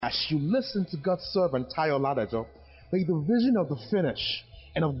As you listen to God's servant Tayo Ladejo, may the vision of the finish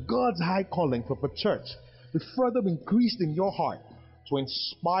and of God's high calling for the church be further increased in your heart to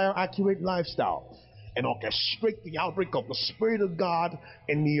inspire accurate lifestyle and orchestrate the outbreak of the Spirit of God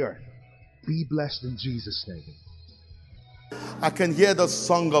in the earth. Be blessed in Jesus' name. I can hear the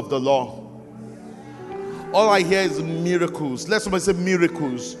song of the Lord. All I hear is miracles. Let somebody say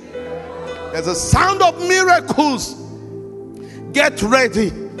miracles. There's a sound of miracles. Get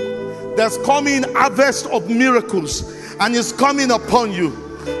ready. There's coming harvest of miracles, and it's coming upon you.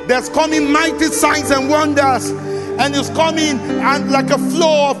 There's coming mighty signs and wonders, and it's coming and like a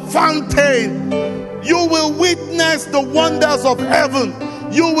flow of fountain. You will witness the wonders of heaven.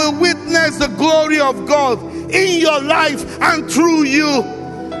 You will witness the glory of God in your life and through you.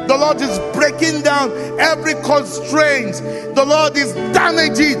 The Lord is breaking down every constraint. The Lord is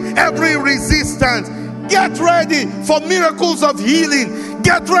damaging every resistance. Get ready for miracles of healing.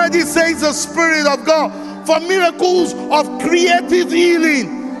 Get ready, says the Spirit of God, for miracles of creative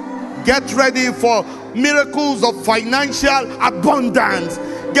healing. Get ready for miracles of financial abundance.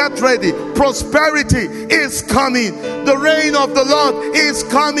 Get ready. Prosperity is coming. The reign of the Lord is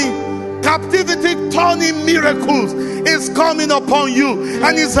coming. Captivity turning miracles is coming upon you,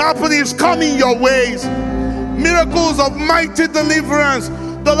 and it's happening. It's coming your ways. Miracles of mighty deliverance.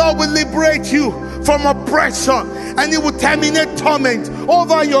 The Lord will liberate you from oppression, and He will terminate torment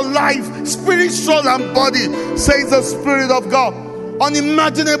over your life, spirit, soul, and body, says the Spirit of God.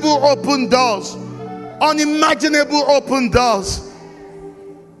 Unimaginable open doors. Unimaginable open doors.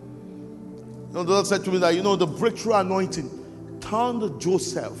 You know, the Lord said to me that, the breakthrough anointing turned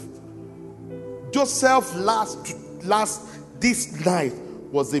Joseph. Joseph this night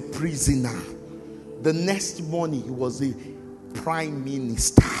was a prisoner. The next morning he was a prime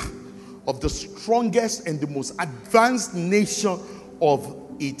minister of the strongest and the most advanced nation of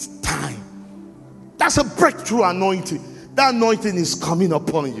its time. That's a breakthrough anointing. That anointing is coming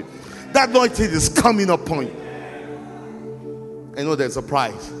upon you. That anointing is coming upon you. I know there's a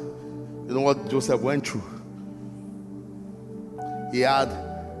price. You know what Joseph went through? He had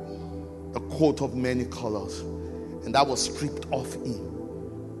a coat of many colors, and that was stripped off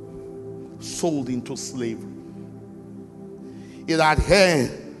him, sold into slavery. He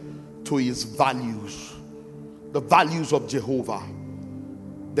adhered to his values, the values of Jehovah.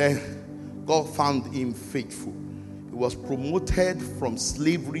 Then God found him faithful. He was promoted from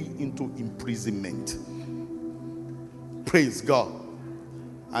slavery into imprisonment. Praise God.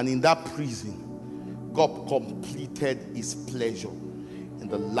 And in that prison, God completed His pleasure in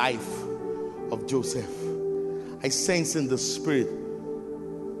the life of Joseph. I sense in the Spirit,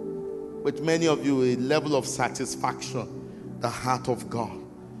 with many of you, a level of satisfaction. The heart of God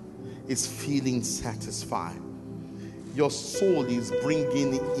is feeling satisfied. Your soul is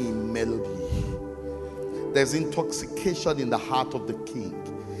bringing in melody. There's intoxication in the heart of the king,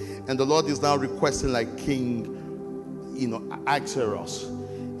 and the Lord is now requesting, like King Ahasuerus.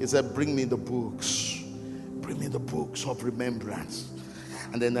 He said, bring me the books. Bring me the books of remembrance.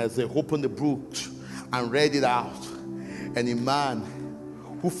 And then as they opened the books and read it out, and a man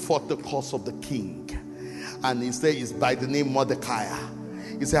who fought the cause of the king, and he said, is by the name Mordecai.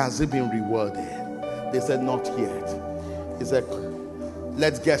 He said, has he been rewarded? They said, not yet. He said,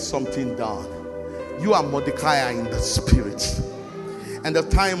 let's get something done. You are Mordecai in the spirit, and the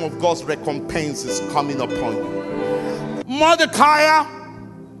time of God's recompense is coming upon you. Mordecai,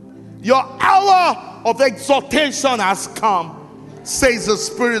 your hour of exaltation has come, says the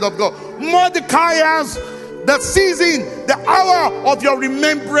Spirit of God. Mordecai, the season, the hour of your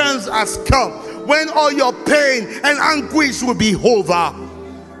remembrance has come, when all your pain and anguish will be over.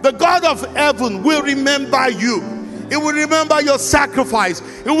 The God of heaven will remember you. It will remember your sacrifice.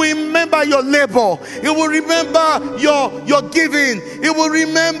 It will remember your labor. It will remember your giving. It will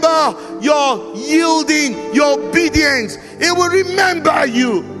remember your yielding, your obedience. It will remember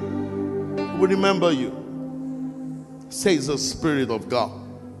you. It will remember you, says the Spirit of God.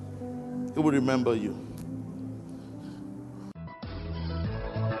 It will remember you.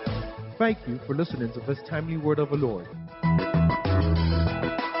 Thank you for listening to this timely word of the Lord.